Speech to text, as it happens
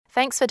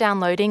Thanks for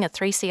downloading a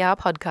 3CR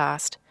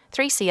podcast.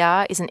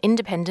 3CR is an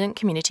independent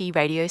community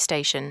radio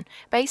station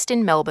based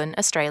in Melbourne,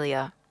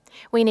 Australia.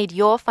 We need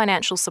your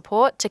financial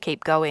support to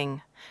keep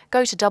going.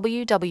 Go to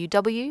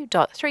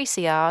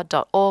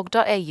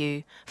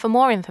www.3cr.org.au for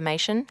more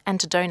information and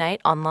to donate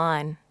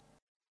online.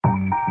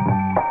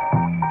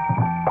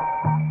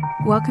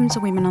 Welcome to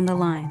Women on the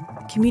Line,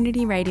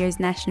 Community Radio's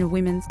National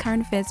Women's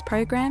Current Affairs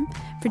program,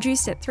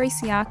 produced at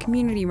 3CR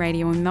Community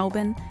Radio in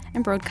Melbourne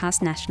and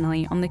broadcast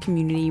nationally on the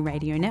Community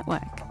Radio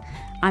Network.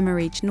 I'm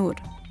Arij Noor.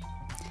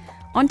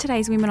 On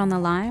today's Women on the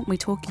Line, we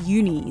talk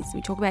unis,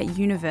 we talk about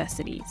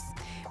universities.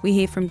 We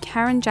hear from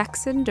Karen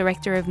Jackson,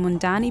 Director of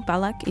Mundani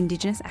Balak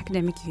Indigenous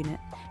Academic Unit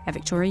at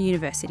Victoria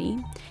University,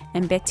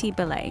 and Betty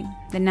Belay,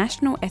 the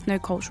National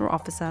Ethnocultural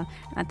Officer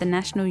at the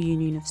National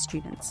Union of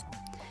Students.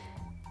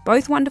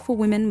 Both wonderful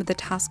women with the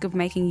task of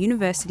making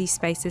university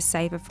spaces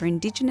safer for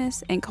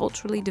Indigenous and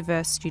culturally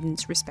diverse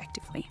students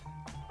respectively.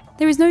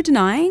 There is no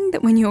denying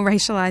that when you're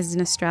racialised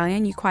in Australia,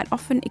 you quite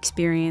often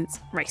experience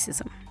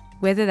racism.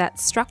 Whether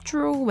that's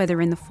structural, whether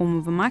in the form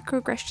of a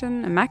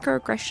microaggression, a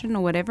macroaggression,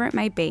 or whatever it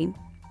may be,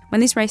 when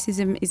this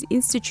racism is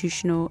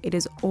institutional, it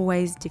is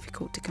always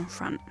difficult to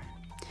confront.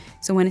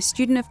 So when a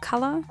student of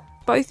colour,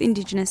 both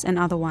Indigenous and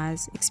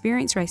otherwise,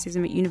 experience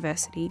racism at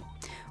university,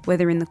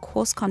 whether in the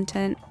course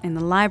content, in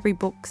the library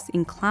books,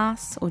 in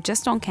class, or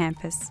just on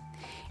campus,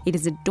 it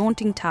is a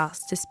daunting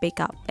task to speak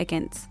up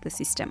against the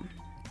system.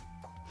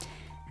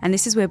 And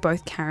this is where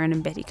both Karen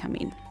and Betty come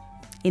in.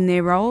 In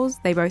their roles,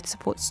 they both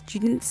support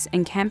students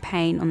and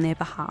campaign on their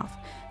behalf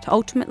to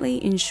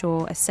ultimately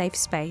ensure a safe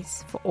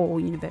space for all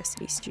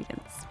university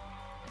students.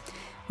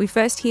 We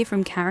first hear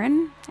from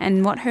Karen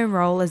and what her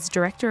role as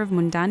Director of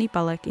Mundani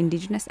Balak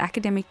Indigenous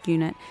Academic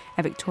Unit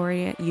at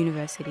Victoria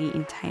University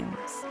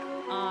entails.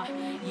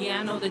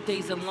 Yeah, I know the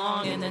days are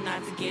long and the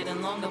nights are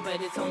getting longer,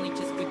 but it's only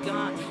just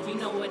begun. You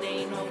know it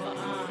ain't over.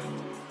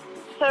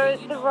 So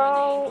the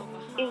role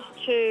is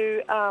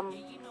to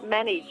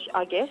manage,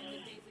 I guess,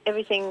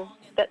 everything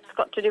that's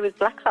got to do with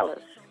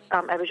blackfellas,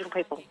 Aboriginal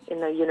people in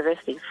the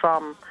university,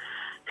 from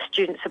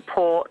student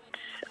support,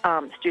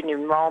 student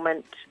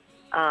enrolment,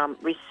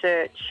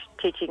 research,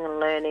 teaching and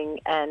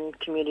learning, and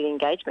community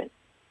engagement,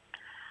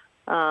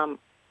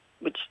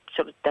 which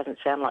sort of doesn't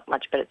sound like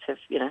much, but it's a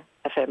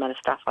fair amount of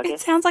stuff, I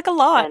guess. It sounds like a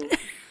lot. And,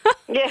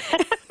 yeah.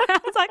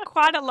 Sounds like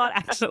quite a lot,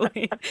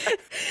 actually.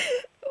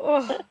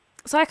 Oh.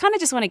 So I kind of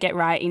just want to get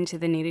right into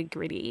the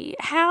nitty-gritty.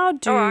 How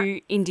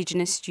do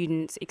Indigenous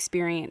students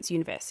experience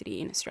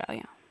university in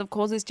Australia? Of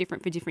course, it's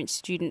different for different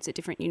students at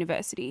different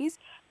universities.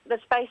 The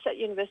space at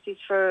universities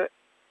for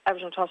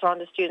Aboriginal and Torres Strait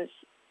Islander students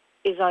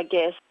is, I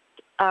guess,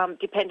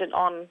 dependent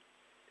on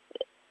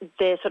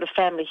their sort of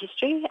family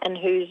history and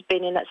who's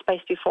been in that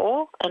space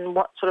before and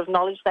what sort of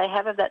knowledge they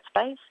have of that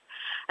space.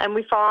 And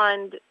we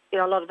find,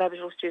 a lot of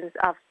Aboriginal students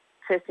are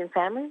first in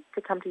family to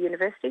come to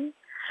university.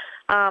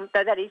 Though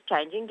that is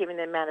changing given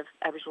the amount of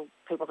Aboriginal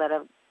people that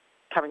are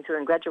coming through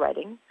and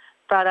graduating.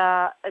 But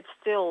it's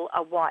still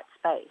a white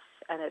space,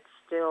 and it's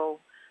still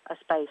a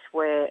space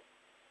where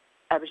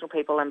Aboriginal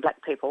people and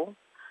black people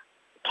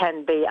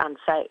can be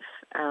unsafe.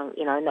 And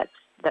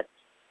that's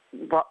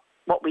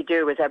what we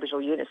do as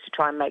Aboriginal units to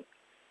try and make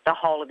the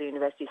whole of the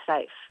university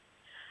safe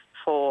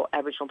for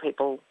Aboriginal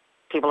people,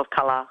 people of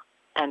colour,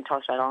 and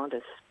Torres Strait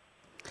Islanders.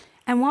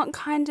 And what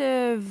kind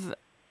of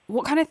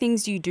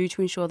things do you do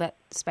to ensure that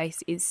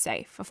space is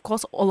safe? Of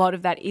course, a lot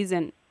of that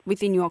isn't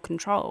within your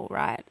control,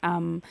 right?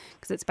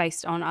 Because it's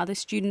based on other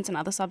students and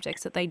other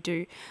subjects that they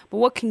do. But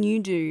what can you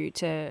do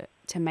to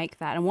make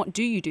that, and what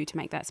do you do to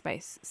make that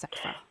space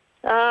safer?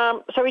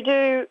 So we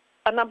do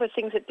a number of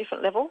things at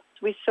different levels.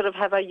 We sort of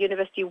have a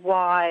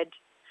university-wide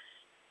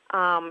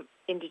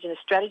Indigenous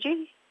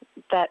strategy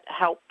that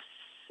helps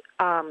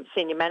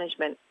senior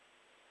management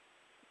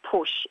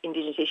push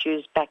Indigenous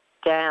issues back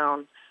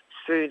down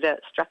through the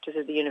structures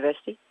of the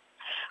university.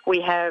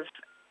 We have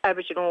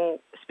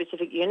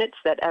Aboriginal-specific units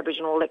that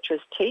Aboriginal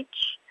lecturers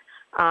teach,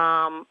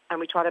 and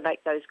we try to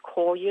make those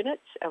core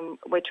units, and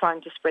we're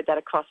trying to spread that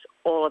across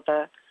all of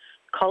the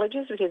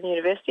colleges within the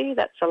university.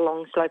 That's a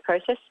long, slow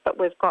process, but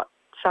we've got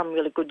some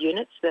really good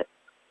units that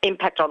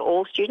impact on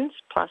all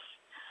students, plus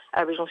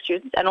Aboriginal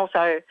students, and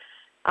also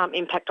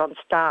impact on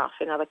staff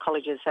in other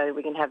colleges so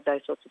we can have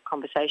those sorts of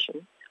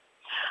conversations.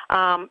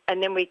 And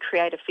then we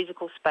create a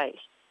physical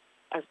space,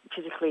 a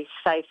physically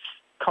safe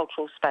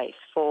cultural space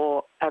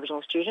for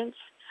Aboriginal students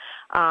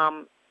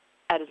at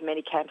as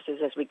many campuses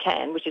as we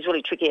can, which is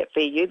really tricky at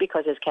VU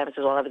because there's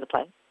campuses all over the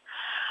place.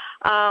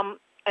 And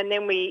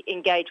then we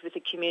engage with the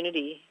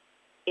community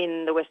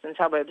in the western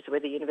suburbs where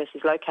the university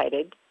is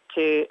located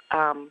to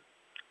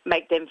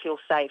make them feel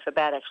safe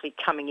about actually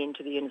coming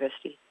into the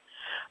university.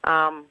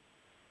 And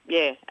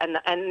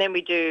then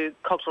we do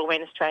cultural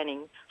awareness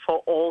training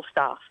for all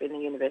staff in the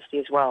university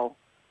as well.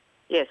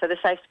 Yeah, so the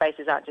safe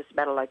spaces aren't just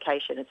about a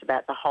location, it's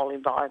about the whole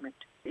environment.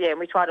 Yeah, and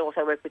we try to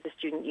also work with the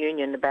student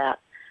union about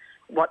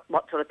what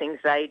sort of things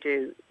they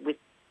do with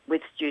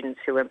students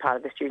who are part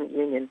of the student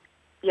union.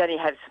 You only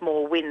have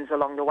small wins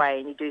along the way,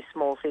 and you do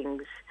small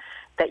things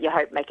that you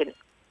hope make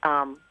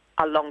a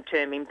a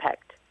long-term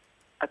impact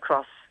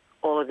across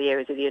all of the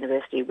areas of the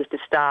university, with the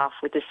staff,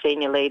 with the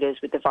senior leaders,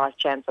 with the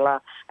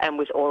Vice-Chancellor, and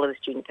with all of the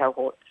student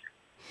cohorts.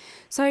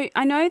 So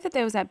I know that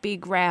there was that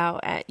big row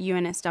at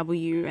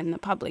UNSW and the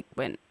public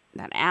went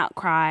that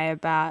outcry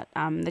about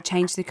the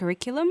change to the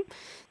curriculum.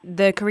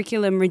 The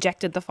curriculum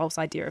rejected the false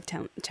idea of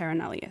terra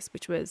nullius,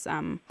 which was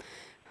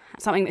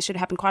something that should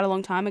have happened quite a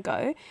long time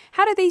ago.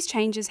 How do these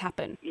changes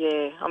happen?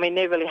 Yeah, I mean,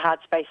 they're really hard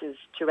spaces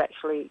to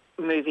actually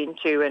move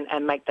into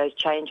and make those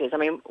changes. I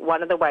mean,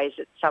 one of the ways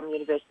that some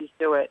universities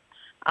do it,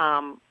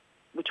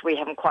 which we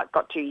haven't quite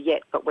got to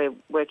yet, but we're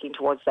working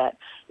towards that,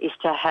 is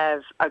to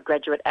have a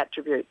graduate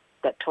attribute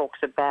that talks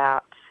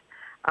about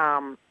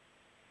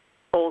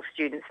all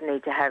students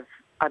need to have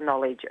a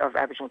knowledge of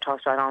Aboriginal and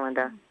Torres Strait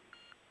Islander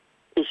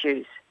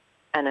issues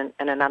and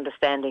an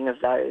understanding of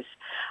those.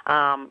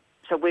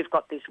 So we've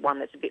got this one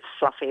that's a bit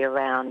fluffy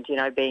around,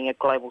 being a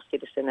global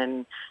citizen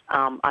and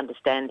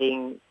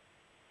understanding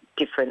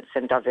difference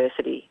and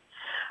diversity.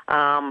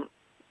 So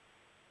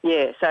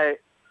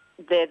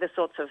they're the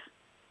sorts of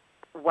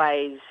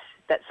ways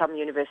that some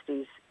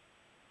universities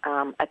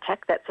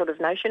attack that sort of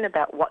notion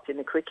about what's in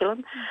the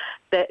curriculum.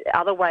 The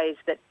other ways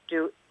that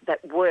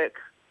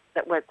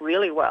work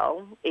really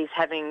well is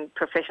having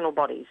professional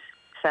bodies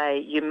say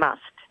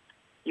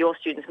your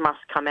students must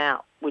come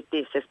out with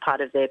this as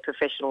part of their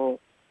professional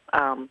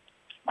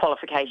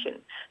qualification.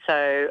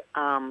 So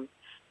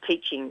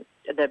teaching,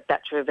 the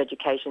Bachelor of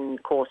Education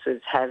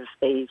courses have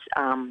these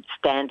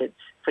standards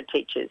for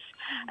teachers,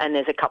 and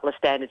there's a couple of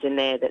standards in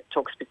there that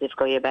talk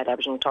specifically about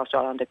Aboriginal and Torres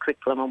Strait Islander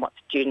curriculum and what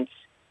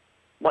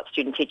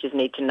student teachers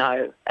need to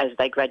know as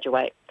they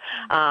graduate.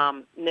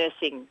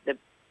 Nursing, the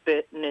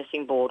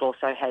Nursing Board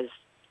also has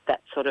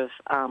that sort of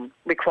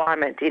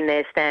requirement in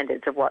their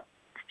standards of what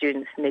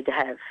students need to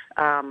have.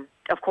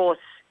 Of course,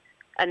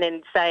 and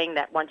then saying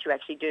that once you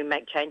actually do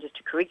make changes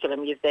to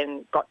curriculum, you've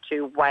then got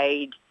to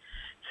wade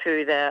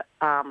through the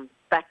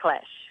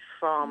backlash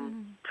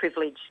from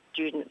privileged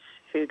students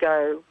who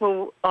go,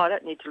 well, I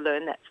don't need to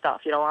learn that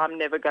stuff. I'm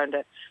never going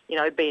to,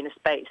 be in a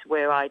space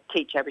where I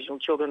teach Aboriginal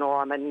children,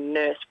 or I'm a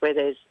nurse where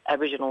there's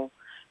Aboriginal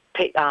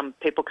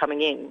people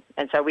coming in.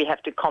 And so we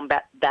have to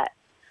combat that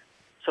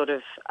sort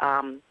of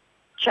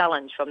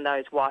challenge from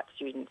those white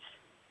students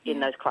in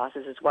those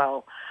classes as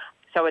well.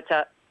 So it's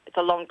a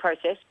long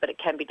process, but it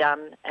can be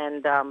done,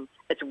 and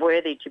it's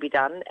worthy to be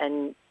done.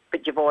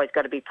 But you've always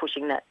got to be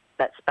pushing that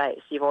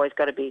space. You've always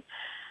got to be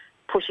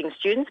pushing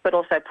students, but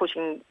also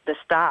pushing the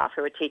staff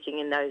who are teaching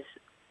in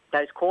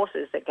those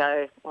courses that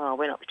go, well,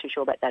 we're not too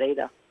sure about that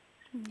either.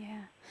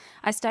 Yeah.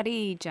 I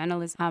study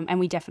journalism, and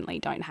we definitely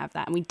don't have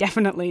that, and we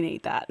definitely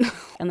need that.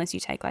 Unless you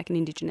take like an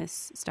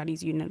Indigenous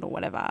Studies unit or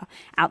whatever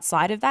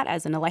outside of that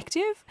as an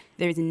elective,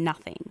 there is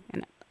nothing.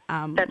 And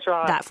that's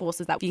right. That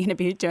forces that you're going to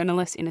be a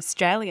journalist in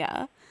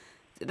Australia.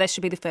 That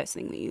should be the first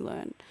thing that you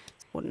learn.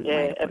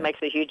 Yeah, it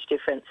makes a huge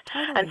difference.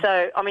 Totally. And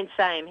so,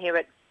 same here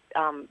at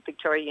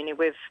Victoria Uni,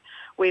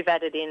 we've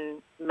added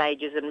in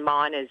majors and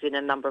minors in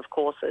a number of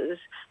courses,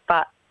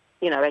 but,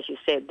 as you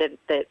said,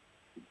 that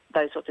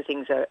those sorts of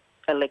things are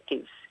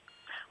electives.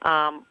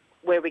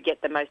 Where we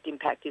get the most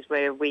impact is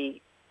where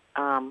we,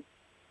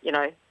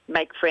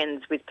 make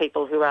friends with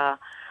people who are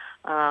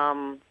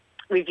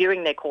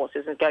reviewing their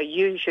courses and go,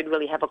 you should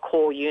really have a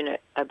core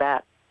unit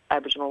about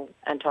Aboriginal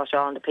and Torres Strait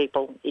Islander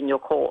people in your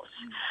course.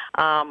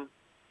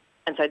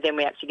 And so then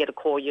we actually get a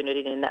core unit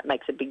in, and that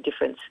makes a big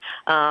difference.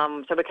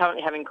 So we're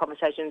currently having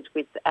conversations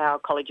with our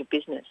College of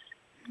Business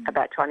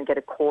about trying to get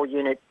a core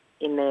unit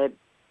in their,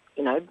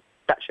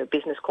 Bachelor of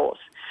Business course,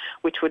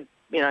 which would,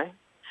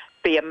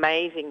 be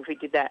amazing if we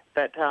did that.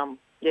 But, so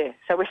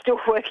we're still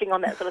working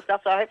on that sort of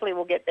stuff. So hopefully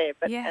we'll get there,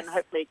 and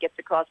hopefully it gets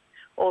across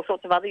all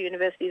sorts of other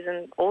universities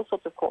and all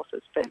sorts of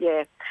courses. But,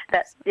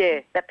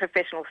 that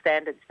professional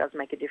standards does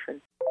make a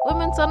difference.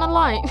 Women's on the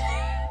line.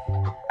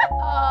 That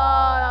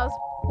was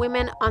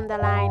Women on the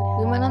Line.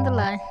 Women on the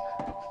Line.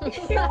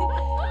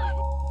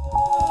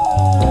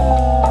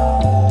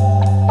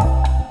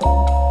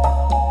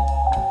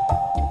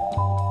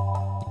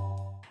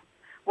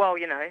 Well,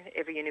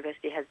 every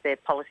university has their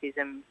policies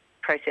and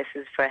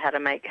processes for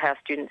how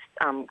students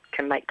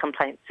can make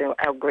complaints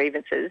or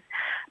grievances,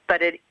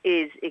 but it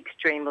is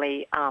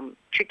extremely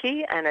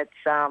tricky, and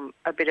it's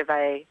a bit of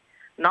a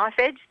knife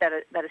edge that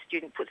a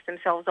student puts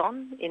themselves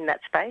on in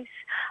that space.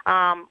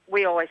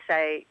 We always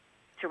say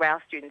to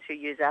our students who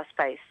use our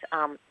space,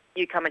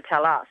 you come and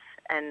tell us,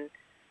 and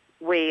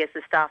we as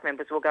the staff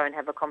members will go and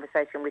have a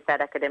conversation with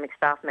that academic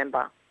staff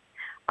member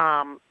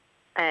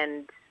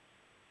and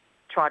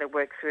try to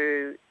work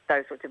through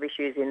those sorts of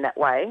issues in that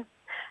way,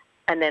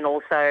 and then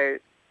also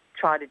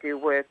try to do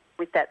work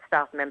with that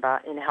staff member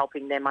in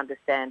helping them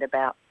understand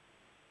about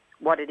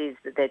what it is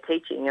that they're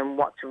teaching and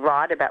what's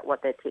right about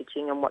what they're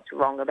teaching and what's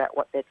wrong about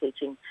what they're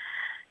teaching.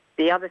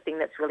 The other thing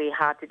that's really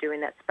hard to do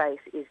in that space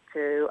is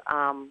to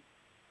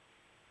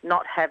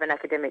not have an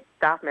academic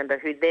staff member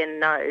who then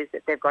knows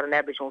that they've got an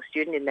Aboriginal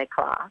student in their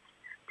class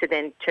to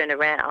then turn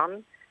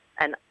around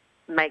and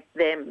make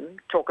them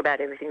talk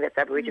about everything that's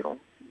Aboriginal.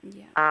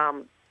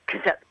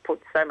 because that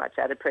puts so much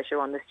added pressure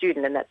on the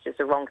student, and that's just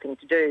the wrong thing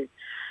to do.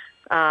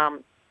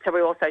 So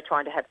we're also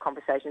trying to have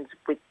conversations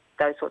with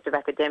those sorts of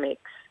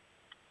academics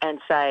and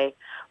say,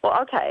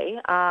 well, okay,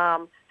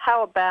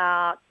 how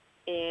about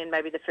in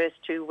maybe the first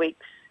 2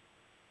 weeks,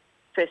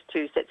 first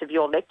 2 sets of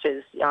your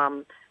lectures,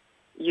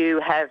 you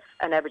have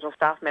an Aboriginal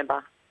staff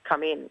member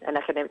come in, an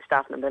academic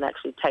staff member, and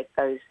actually take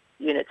those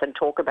units and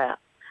talk about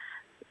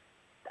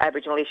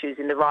Aboriginal issues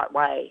in the right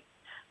way.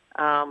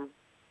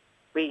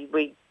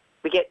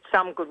 We get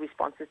some good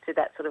responses to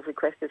that sort of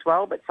request as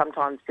well, but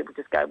sometimes people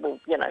just go, well,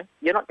 you know,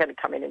 you're not going to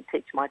come in and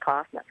teach my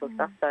class and that sort of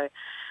stuff. So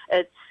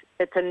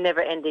it's a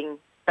never-ending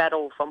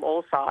battle from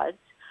all sides.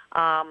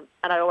 And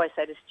I always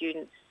say to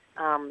students,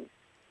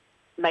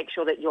 make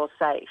sure that you're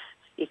safe.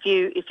 If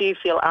you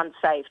feel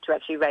unsafe to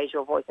actually raise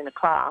your voice in a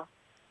class,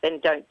 then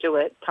don't do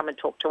it. Come and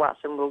talk to us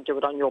and we'll do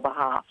it on your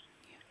behalf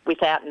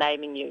without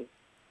naming you,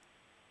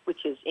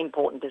 which is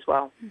important as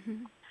well.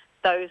 Mm-hmm.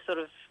 Those sort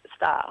of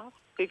staff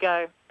who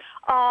go,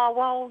 oh,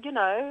 well, you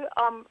know,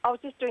 I was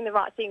just doing the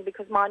right thing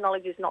because my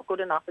knowledge is not good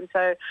enough, and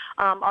so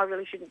I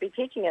really shouldn't be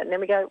teaching it. And then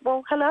we go,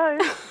 well, hello,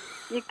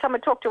 you come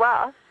and talk to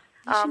us,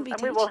 and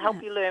we will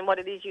help you learn what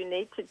it is you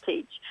need to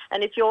teach.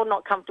 And if you're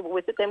not comfortable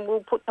with it, then we'll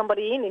put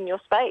somebody in your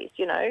space,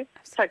 you know.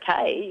 It's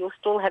okay. You'll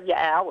still have your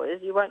hours.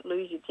 You won't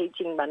lose your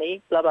teaching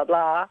money, blah, blah,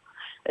 blah.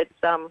 It's,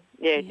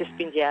 it just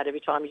spins you out every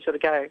time you sort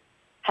of go,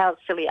 how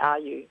silly are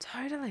you?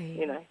 Totally.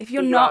 You know, if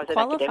you're not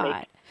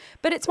qualified.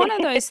 But it's one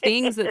of those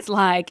things that's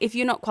like, if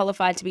you're not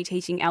qualified to be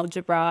teaching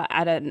algebra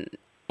at an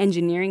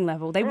engineering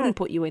level, they wouldn't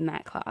put you in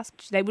that class.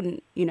 They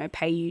wouldn't, you know,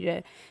 pay you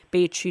to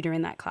be a tutor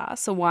in that class.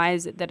 So why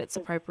is it that it's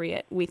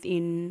appropriate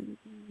within,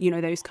 you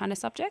know, those kind of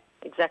subjects?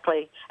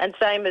 Exactly. And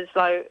same as,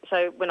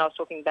 so when I was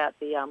talking about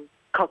the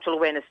cultural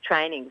awareness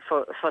training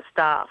for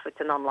staff, it's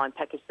an online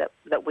package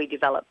that we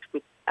developed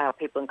with our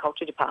People and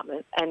Culture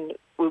Department, and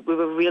we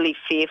were really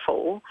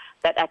fearful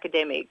that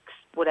academics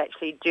would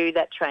actually do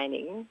that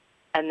training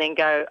and then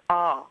go,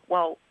 oh,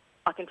 well,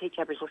 I can teach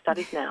Aboriginal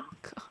studies now.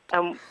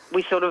 And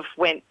we sort of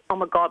went, oh,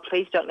 my God,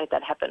 please don't let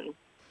that happen.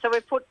 So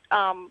we've put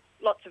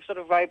lots of sort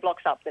of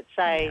roadblocks up that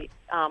say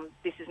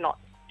this is not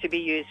to be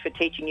used for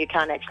teaching. They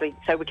can't actually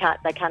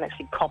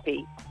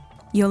copy.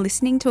 You're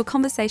listening to a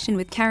conversation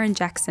with Karen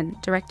Jackson,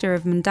 Director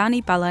of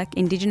Mundani Balak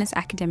Indigenous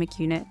Academic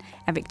Unit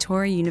at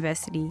Victoria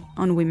University,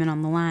 on Women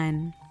on the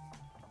Line.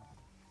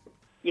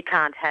 You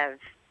can't have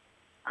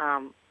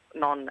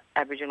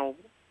non-Aboriginal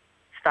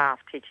staff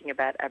teaching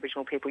about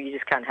Aboriginal people. You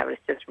just can't have it.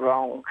 It's just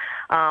wrong.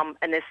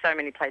 And there's so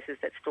many places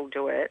that still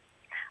do it.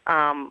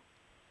 And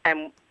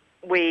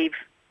we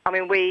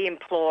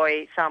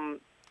employ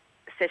some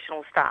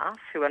sessional staff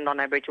who are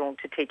non-Aboriginal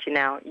to teach in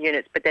our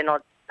units, but they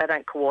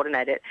don't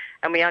coordinate it,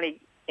 and we only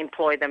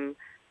employ them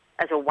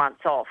as a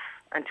once-off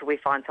until we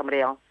find somebody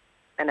else,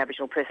 an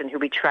Aboriginal person who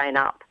we train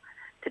up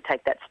to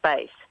take that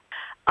space.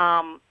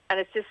 And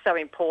it's just so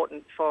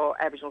important for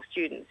Aboriginal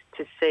students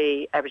to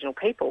see Aboriginal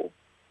people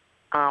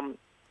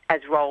as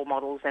role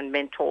models and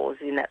mentors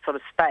in that sort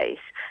of space,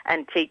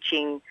 and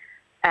teaching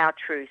our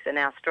truth and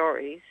our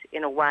stories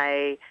in a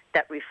way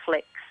that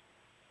reflects,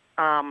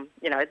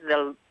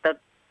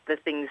 the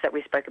things that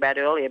we spoke about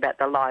earlier about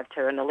the live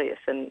terra nullius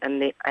and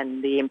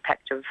the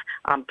impact of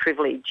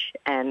privilege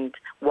and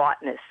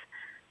whiteness,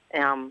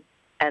 and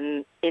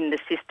in the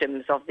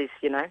systems of this,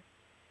 you know,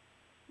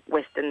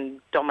 Western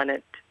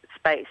dominant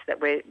space that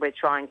we're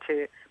trying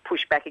to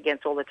push back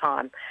against all the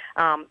time.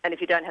 And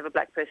if you don't have a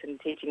black person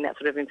teaching that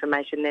sort of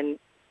information, then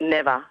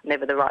never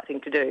the right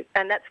thing to do.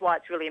 And that's why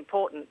it's really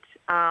important,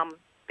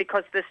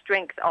 because the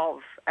strength of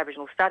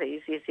Aboriginal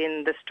studies is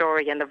in the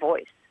story and the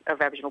voice of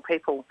Aboriginal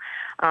people.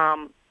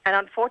 And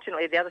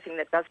unfortunately, the other thing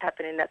that does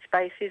happen in that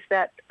space is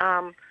that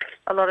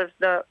a lot of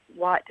the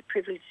white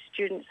privileged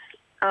students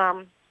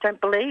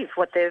don't believe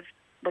what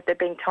they're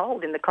being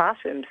told in the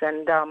classrooms,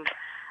 and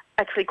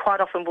actually quite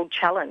often will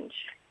challenge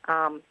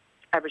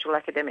Aboriginal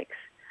academics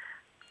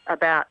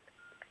about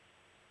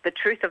the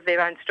truth of their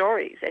own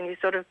stories. And you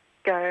sort of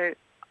go,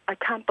 I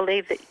can't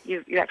believe that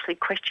you're actually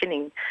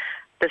questioning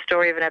the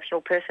story of an Aboriginal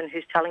person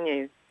who's telling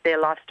you their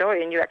life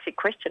story, and you actually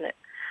question it.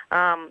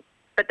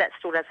 But that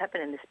still does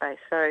happen in this space.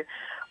 So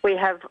we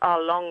have a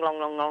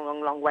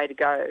long way to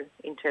go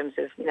in terms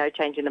of, you know,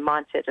 changing the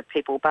mindset of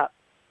people. But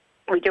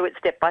we do it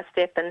step by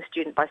step and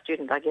student by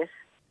student, I guess.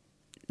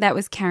 That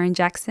was Karen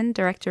Jackson,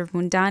 Director of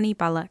Mundani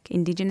Balak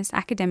Indigenous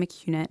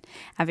Academic Unit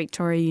at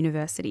Victoria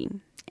University,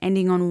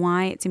 ending on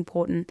why it's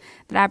important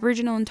that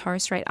Aboriginal and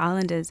Torres Strait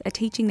Islanders are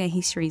teaching their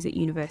histories at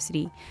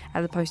university,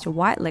 as opposed to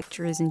white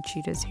lecturers and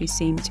tutors who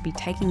seem to be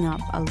taking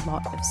up a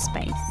lot of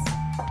space.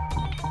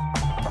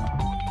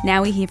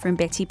 Now we hear from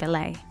Betty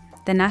Belay,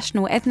 the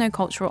National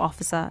Ethnocultural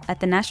Officer at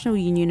the National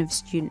Union of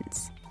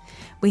Students.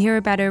 We hear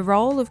about her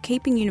role of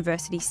keeping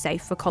universities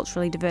safe for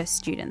culturally diverse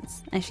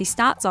students, and she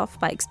starts off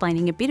by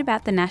explaining a bit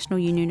about the National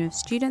Union of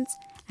Students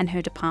and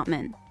her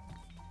department.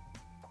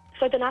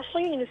 So the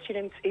National Union of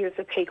Students is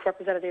a peak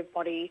representative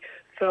body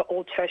for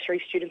all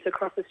tertiary students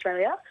across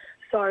Australia.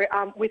 So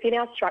within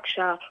our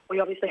structure, we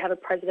obviously have a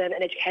president,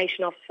 an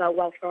education officer,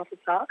 welfare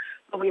officer,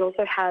 but we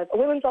also have a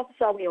women's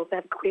officer, we also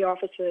have queer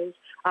officers,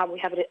 we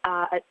have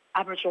an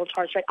Aboriginal and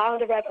Torres Strait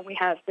Islander rep, and we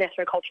have an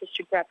ethnocultural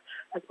student rep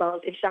as well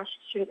as international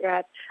student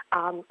rep,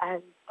 and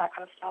that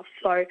kind of stuff.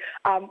 So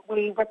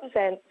we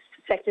represent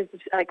sectors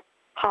of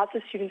parts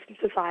of students in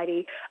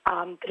society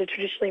that are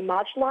traditionally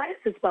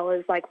marginalised, as well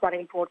as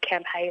running broad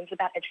campaigns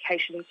about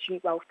education and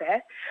student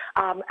welfare.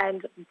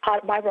 And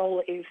part of my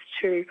role is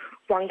to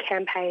run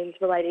campaigns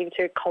relating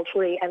to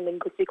culturally and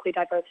linguistically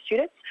diverse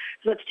students.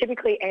 So it's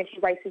typically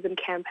anti-racism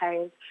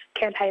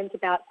campaigns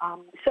about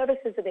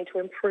services that need to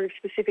improve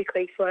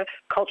specifically for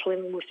culturally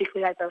and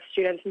linguistically diverse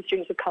students and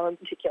students of colour in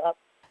particular.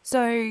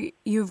 So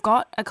you've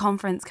got a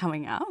conference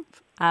coming up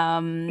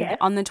on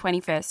the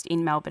 21st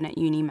in Melbourne at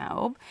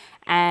UniMelb.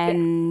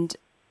 And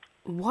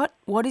what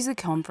is the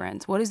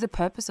conference? What is the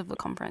purpose of the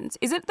conference?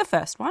 Is it the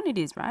first one? It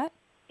is, right?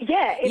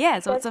 Yeah.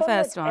 So it's the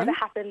first one. Ever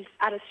happens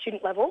at a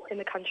student level in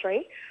the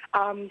country.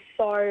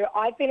 So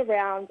I've been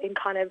around in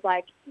kind of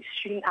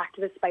student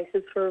activist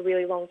spaces for a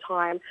really long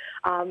time.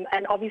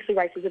 And obviously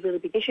race is a really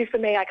big issue for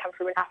me. I come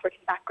from an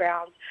African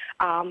background.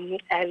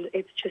 And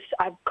it's just,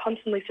 I'm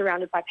constantly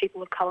surrounded by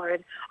people of colour.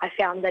 And I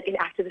found that in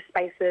activist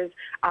spaces,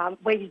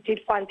 where you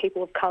did find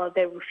people of colour,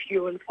 there were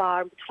few and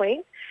far in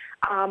between.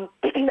 And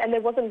there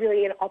wasn't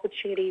really an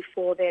opportunity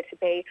for there to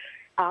be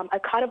a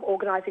kind of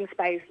organising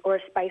space or a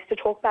space to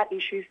talk about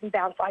issues and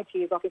bounce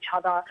ideas off each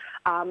other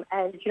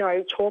and,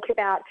 talk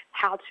about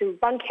how to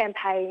run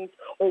campaigns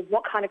or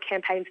what kind of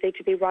campaigns need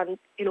to be run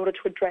in order to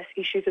address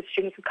issues of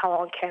students of colour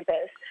on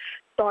campus.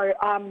 So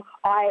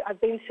I've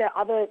been to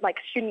other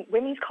student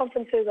women's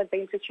conferences, I've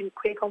been to student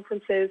queer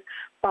conferences,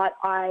 but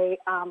I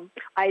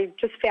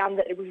just found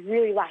that it was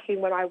really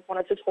lacking when I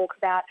wanted to talk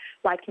about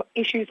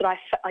issues that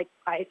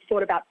I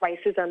thought about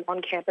racism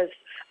on campus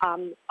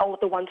all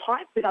at the one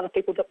time with other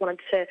people that wanted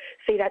to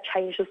see that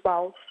change as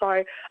well.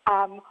 So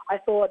I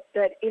thought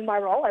that in my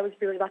role I was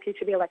really lucky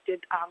to be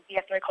elected the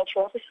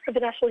ethnocultural officer of the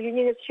National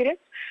Union of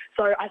Students.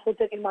 So I thought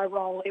that in my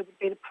role it would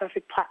be the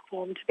perfect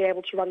platform to be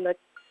able to run the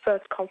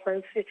first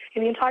conference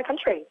in the entire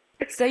country.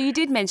 So you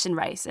did mention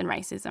race and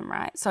racism,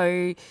 right?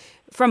 So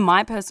from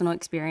my personal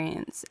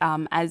experience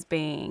as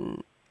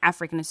being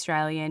African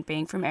Australian,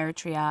 being from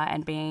Eritrea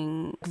and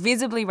being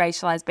visibly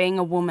racialised, being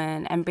a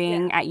woman and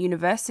being at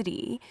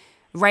university,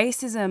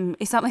 racism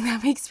is something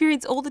that we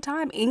experience all the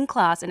time in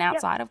class and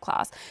outside of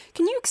class.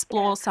 Can you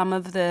explore some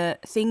of the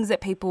things that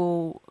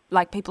people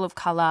of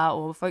colour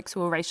or folks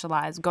who are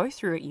racialised go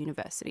through at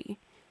university?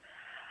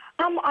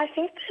 I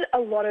think that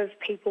a lot of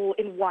people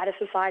in wider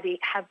society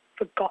have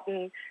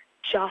forgotten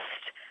just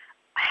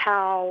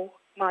how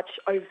much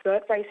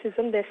overt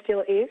racism there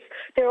still is.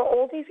 There are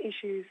all these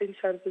issues in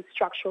terms of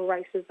structural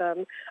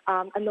racism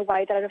and the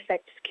way that it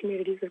affects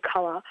communities of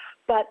colour.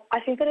 But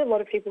I think that a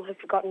lot of people have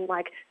forgotten,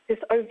 this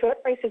overt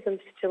racism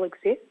still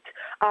exists.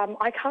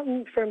 I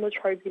come from La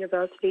Trobe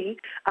University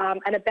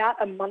and about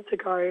a month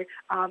ago,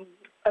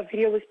 a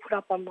video was put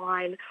up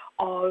online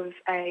of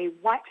a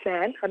white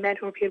man, a man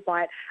who appeared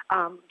white,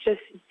 just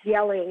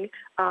yelling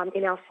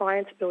in our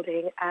science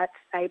building at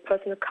a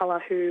person of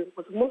colour who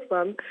was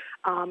Muslim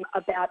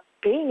about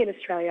being in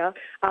Australia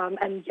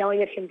and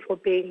yelling at him for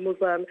being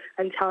Muslim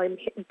and telling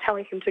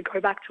him to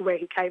go back to where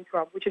he came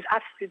from, which is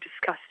absolutely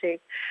disgusting.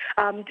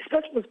 This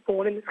person was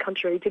born in this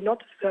country, did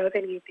not deserve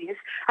any of this,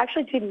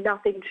 actually did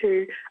nothing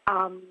to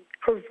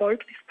provoke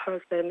this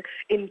person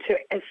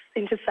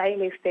into saying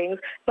these things.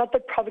 Not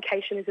that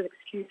provocation is an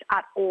excuse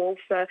at all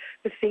for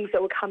the things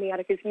that were coming out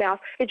of his mouth.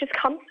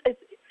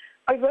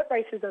 Overt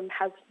racism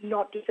has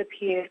not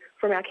disappeared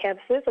from our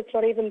campuses. It's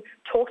not even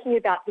talking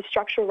about the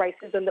structural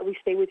racism that we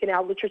see within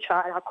our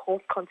literature and our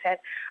course content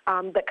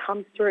that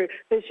comes through.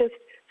 There's just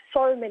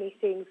so many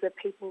things that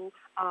people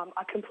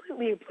are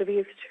completely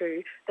oblivious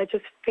to that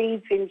just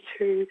feeds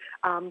into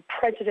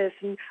prejudice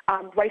and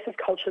racist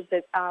culture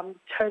that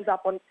turns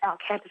up on our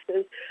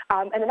campuses.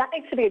 And that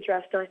needs to be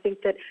addressed. And I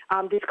think that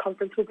this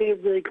conference will be a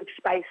really good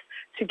space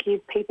to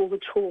give people the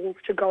tools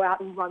to go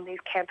out and run these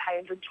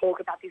campaigns and talk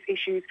about these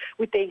issues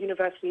with their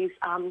universities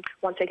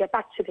once they get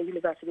back to their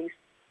universities.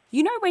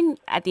 You know when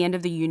at the end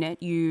of the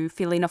unit you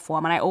fill in a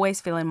form, and I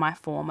always fill in my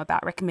form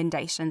about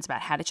recommendations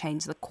about how to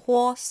change the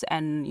course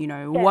and,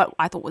 what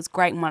I thought was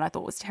great and what I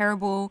thought was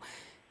terrible.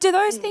 Do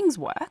those things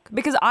work?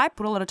 Because I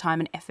put a lot of time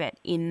and effort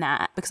in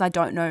that because I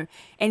don't know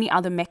any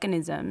other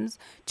mechanisms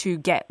to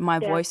get my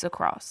voice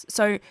across.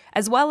 So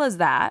as well as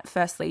that,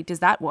 firstly, does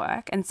that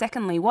work? And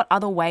secondly, what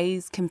other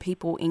ways can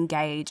people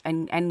engage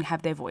and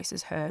have their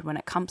voices heard when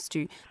it comes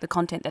to the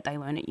content that they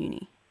learn at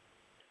uni?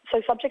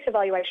 So subject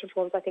evaluation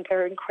forms, I think,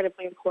 are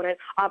incredibly important.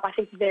 I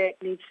think there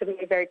needs to be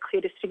a very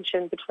clear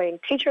distinction between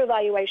teacher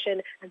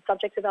evaluation and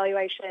subject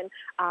evaluation.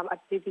 I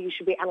think you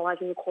should be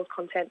analysing the course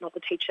content, not the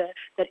teacher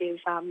that is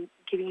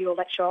giving you a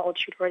lecture or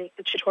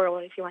tutorial or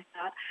anything like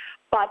that.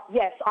 But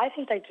yes, I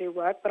think they do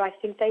work, but I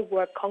think they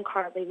work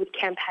concurrently with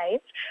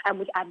campaigns and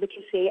with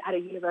advocacy at a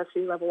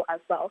university level as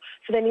well.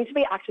 So there need to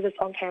be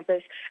activists on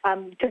campus,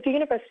 because the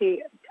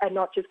university are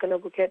not just going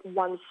to look at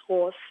one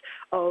source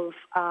of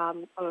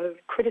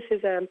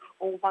criticism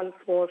or one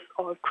source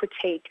of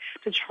critique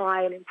to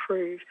try and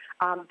improve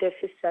their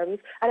systems.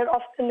 And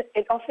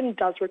it often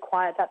does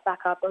require that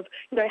backup of,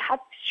 have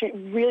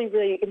really,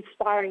 really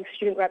inspiring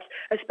student reps,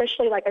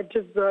 especially like a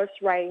diverse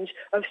range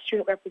of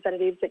student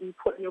representatives that you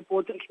put in your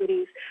boards and committees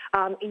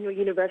in your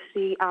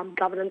university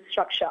governance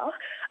structure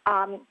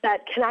that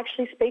can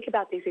actually speak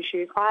about these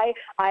issues. I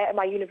at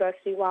my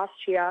university last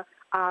year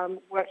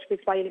worked with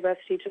my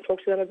university to talk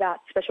to them about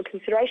special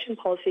consideration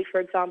policy,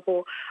 for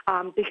example,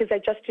 because they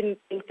just didn't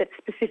think that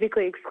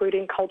specifically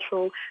excluding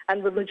cultural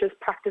and religious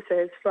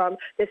practices from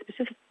their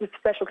specific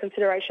special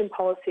consideration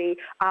policy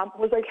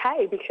was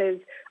okay, because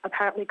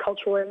apparently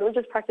cultural and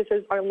religious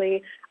practices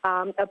only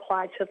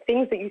apply to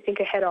things that you think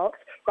ahead of,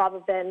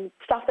 rather than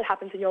stuff that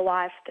happens in your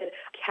life that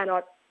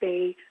cannot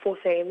be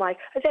foreseen. Like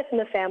a death in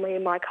the family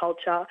in my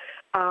culture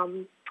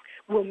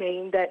will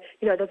mean that,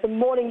 there's a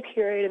mourning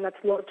period and that's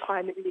a lot of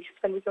time that you need to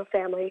spend with your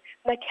family,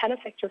 and that can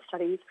affect your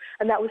studies.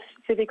 And that was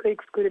specifically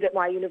excluded at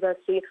my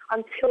university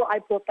until I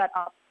brought that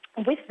up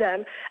with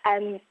them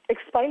and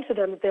explained to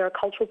them that there are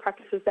cultural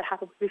practices that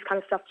happen with this kind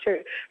of stuff too.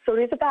 So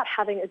it is about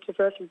having a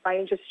diverse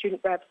range of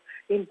student reps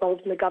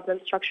involved in the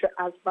governance structure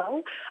as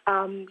well.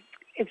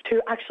 Is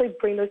to actually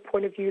bring those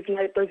point of views and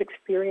those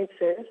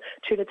experiences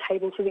to the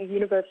table so that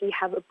university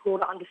have a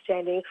broader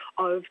understanding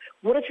of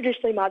what are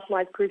traditionally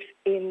marginalised groups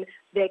in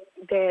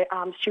their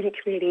student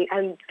community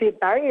and the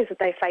barriers that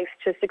they face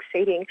to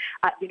succeeding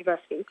at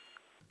university.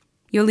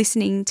 You're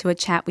listening to a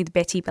chat with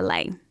Betty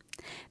Belay,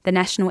 the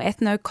National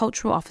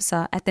Ethno-Cultural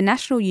Officer at the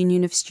National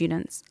Union of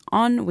Students,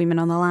 on Women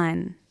on the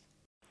Line.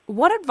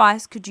 What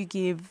advice could you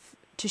give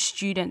to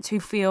students who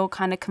feel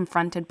kind of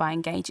confronted by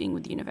engaging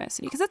with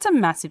university? Because it's a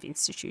massive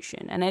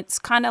institution and it's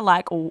kind of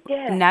like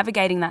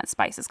navigating that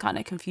space is kind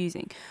of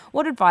confusing.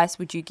 What advice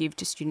would you give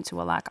to students who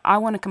are like, I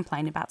want to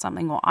complain about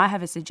something, or I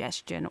have a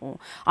suggestion, or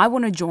I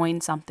want to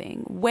join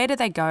something? Where do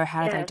they go?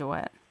 How do they do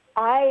it?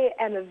 I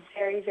am a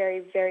very,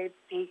 very, very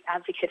big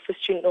advocate for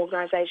student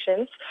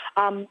organisations.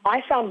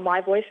 I found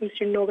my voice in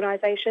student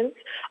organisations.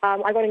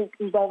 I got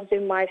involved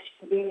in my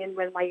student union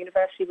when my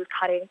university was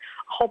cutting a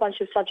whole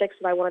bunch of subjects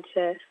that I wanted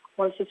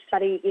to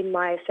study in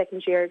my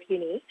second year of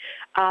uni.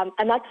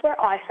 And that's where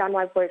I found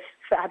my voice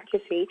for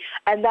advocacy.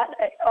 And that,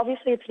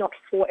 obviously, it's not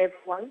for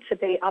everyone to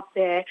be up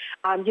there,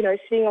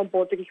 sitting on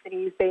boards and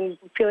committees,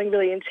 feeling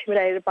really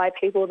intimidated by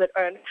people that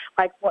earn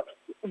like what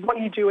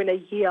you do in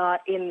a year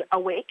in a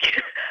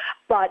week.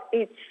 But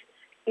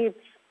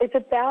it's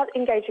about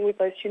engaging with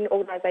those student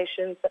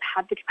organisations that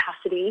have the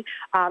capacity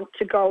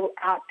to go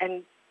out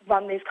and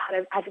run these kind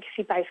of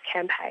advocacy-based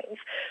campaigns.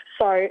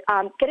 So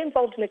get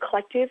involved in a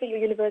collective at your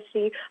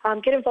university,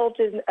 get involved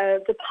in a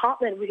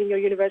department within your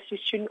university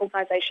student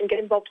organisation, get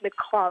involved in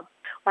a club.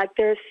 Like,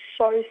 there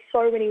are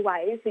so many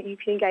ways that you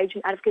can engage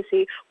in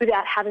advocacy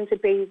without having to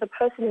be the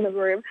person in the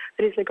room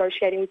that is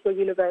negotiating with your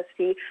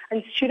university.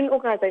 And student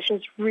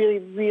organisations really,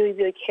 really,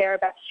 really care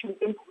about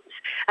student input,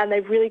 and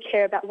they really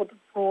care about what the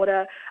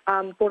broader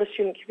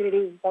student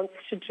community wants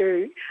to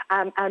do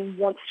and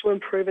wants to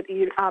improve at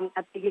the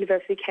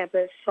university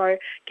campus. So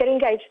get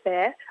engaged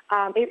there.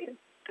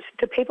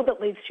 The people that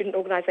lead student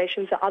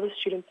organisations are other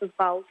students as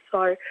well,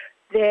 so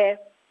they're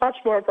much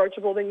more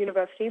approachable than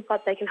university,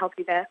 but they can help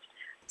you there.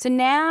 So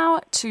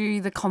now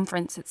to the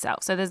conference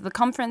itself. So the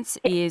conference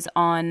is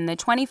on the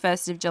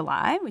 21st of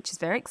July, which is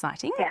very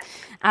exciting. Yes.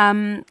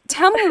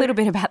 Tell me a little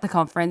bit about the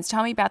conference.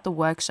 Tell me about the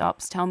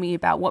workshops. Tell me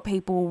about what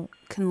people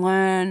can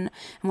learn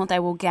and what they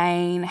will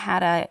gain, how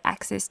to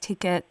access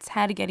tickets,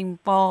 how to get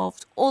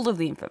involved, all of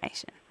the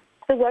information.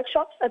 The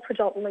workshops are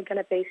predominantly going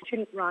to be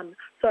student-run.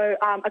 So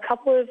a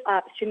couple of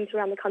students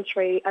around the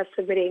country are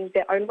submitting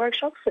their own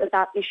workshops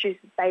about issues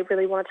that they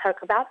really want to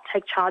talk about,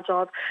 take charge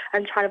of,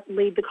 and try to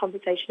lead the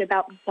conversation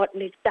about what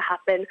needs to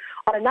happen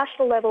on a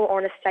national level or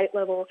on a state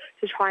level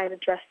to try and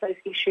address those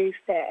issues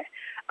there.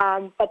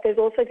 But there's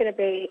also going to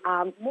be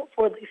more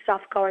forwardly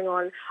stuff going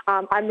on.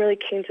 I'm really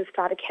keen to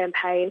start a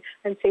campaign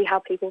and see how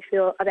people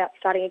feel about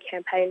starting a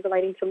campaign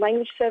relating to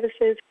language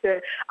services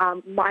for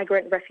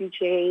migrant,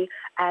 refugee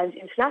and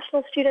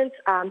international students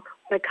when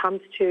it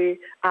comes to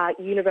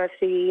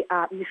university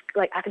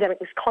academic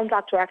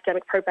misconduct or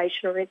academic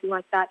probation or anything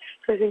like that.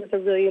 So I think it's a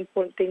really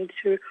important thing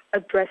to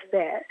address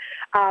there.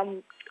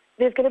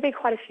 There's going to be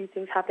quite a few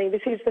things happening.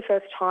 This is the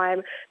first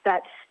time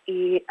that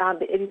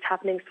it is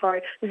happening. So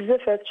this is the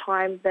first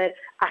time that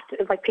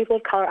people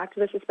of colour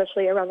activists,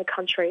 especially around the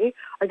country,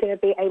 are going to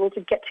be able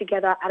to get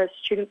together at a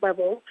student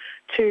level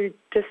to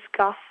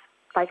discuss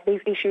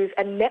these issues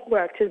and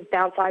network to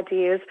bounce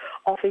ideas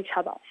off each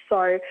other.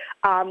 So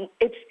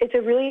it's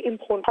a really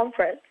important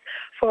conference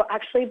for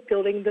actually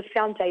building the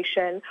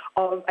foundation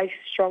of a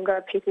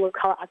stronger people of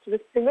colour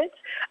activist movement.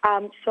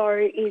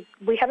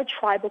 We have a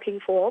try booking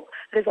form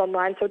that is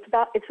online. So it's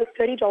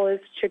 $30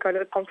 to go to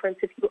the conference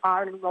if you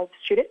are an enrolled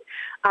student.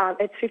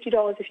 It's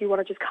 $50 if you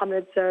want to just come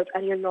and observe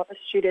and you're not a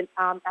student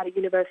at a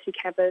university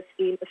campus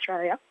in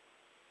Australia.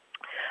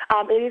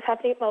 It is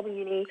happening at Melbourne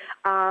Uni.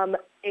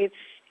 It's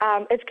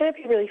going to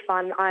be really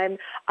fun. I'm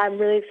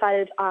really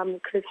excited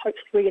because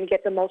hopefully we're going to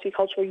get the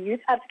Multicultural Youth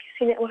Advocacy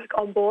Network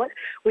on board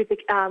with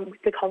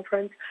the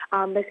conference.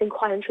 They seem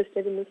quite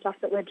interested in the stuff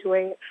that we're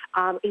doing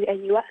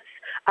in NUS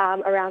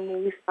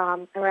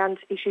around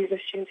issues of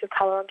students of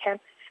colour on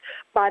campus.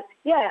 But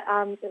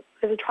there's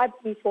a try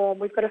booking form.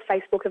 We've got a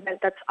Facebook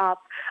event that's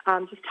up.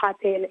 Just type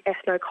in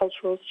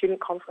Ethnocultural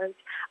Student Conference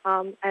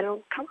and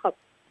it'll come up.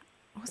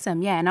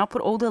 Awesome, yeah, and I'll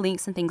put all the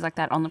links and things like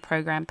that on the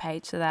program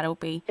page, so that'll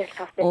be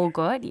all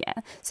good, yeah.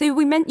 So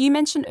you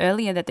mentioned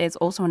earlier that there's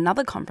also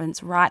another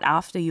conference right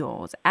after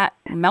yours at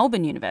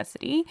Melbourne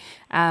University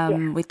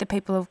with the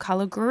People of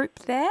Colour group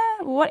there.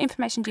 What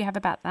information do you have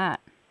about that?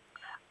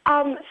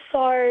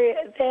 So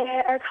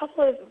there are a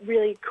couple of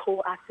really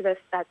cool activists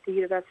at the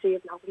University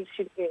of Melbourne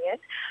Student Union.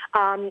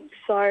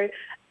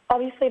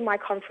 Obviously, my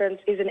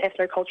conference is an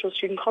ethnocultural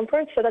student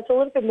conference, so that's a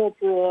little bit more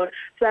broad.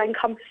 So that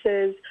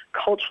encompasses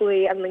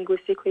culturally and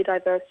linguistically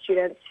diverse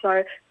students.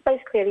 So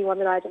basically anyone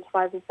that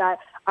identifies as that.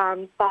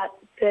 But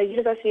the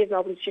University of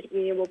Melbourne Student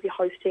Union will be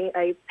hosting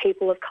a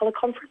People of Colour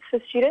conference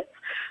for students.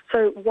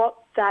 So what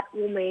that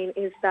will mean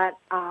is that,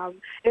 and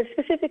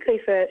specifically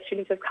for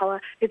students of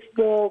colour, it's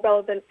more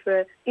relevant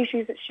for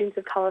issues that students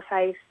of colour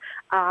face,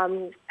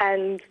 and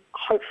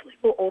hopefully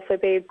will also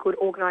be a good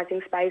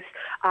organising space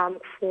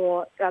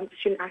for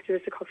student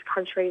activists across the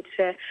country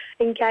to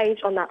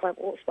engage on that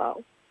level as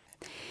well.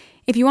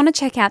 If you want to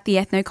check out the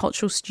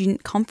Ethnocultural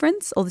Student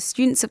Conference or the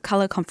Students of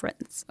Colour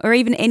Conference, or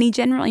even any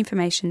general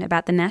information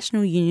about the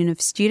National Union of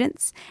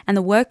Students and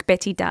the work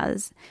Betty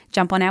does,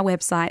 jump on our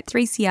website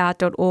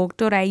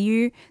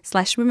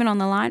 3cr.org.au/Women on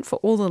the Line for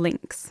all the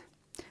links.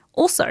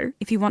 Also,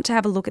 if you want to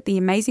have a look at the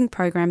amazing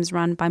programs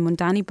run by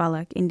Mundani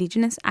Bullock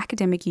Indigenous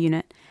Academic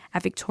Unit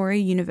at Victoria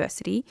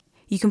University,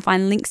 you can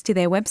find links to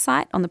their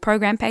website on the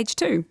program page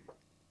too.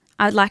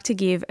 I'd like to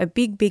give a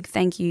big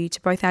thank you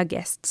to both our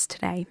guests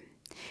today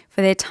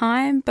for their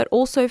time, but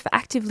also for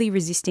actively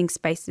resisting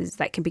spaces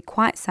that can be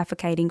quite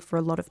suffocating for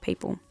a lot of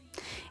people.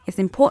 It's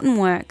important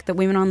work that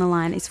Women on the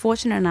Line is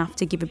fortunate enough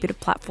to give a bit of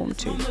platform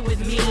to.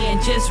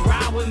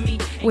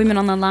 Women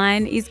on the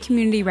Line is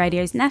Community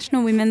Radio's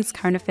National Women's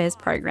Current Affairs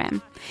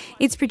program.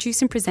 It's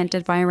produced and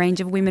presented by a range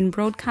of women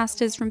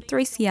broadcasters from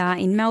 3CR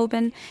in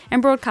Melbourne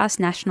and broadcast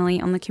nationally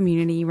on the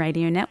Community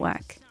Radio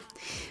Network.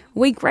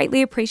 We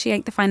greatly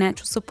appreciate the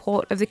financial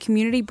support of the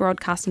Community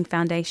Broadcasting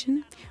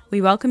Foundation. We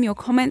welcome your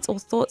comments or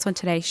thoughts on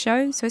today's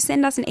show, so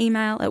send us an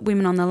email at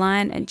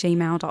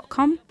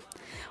womenontheline@gmail.com.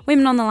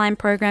 Women on the Line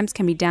programs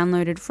can be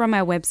downloaded from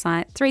our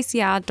website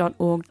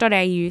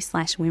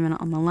 3cr.org.au/Women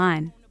on the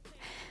Line.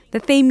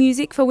 The theme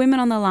music for Women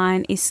on the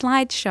Line is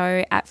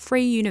Slideshow at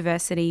Free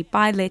University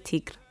by Le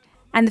Tigre.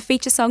 And the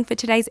feature song for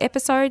today's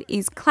episode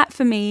is Clap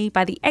For Me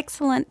by the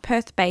excellent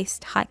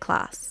Perth-based High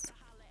Class.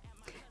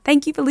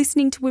 Thank you for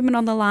listening to Women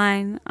on the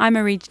Line. I'm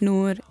Arij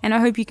Noor, and I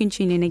hope you can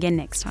tune in again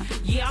next time.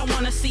 Yeah, I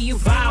wanna see you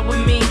vibe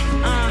with me.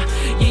 Yeah,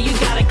 you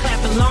gotta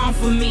clap along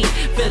for me.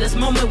 Feel this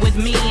moment with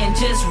me and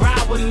just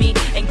ride with me.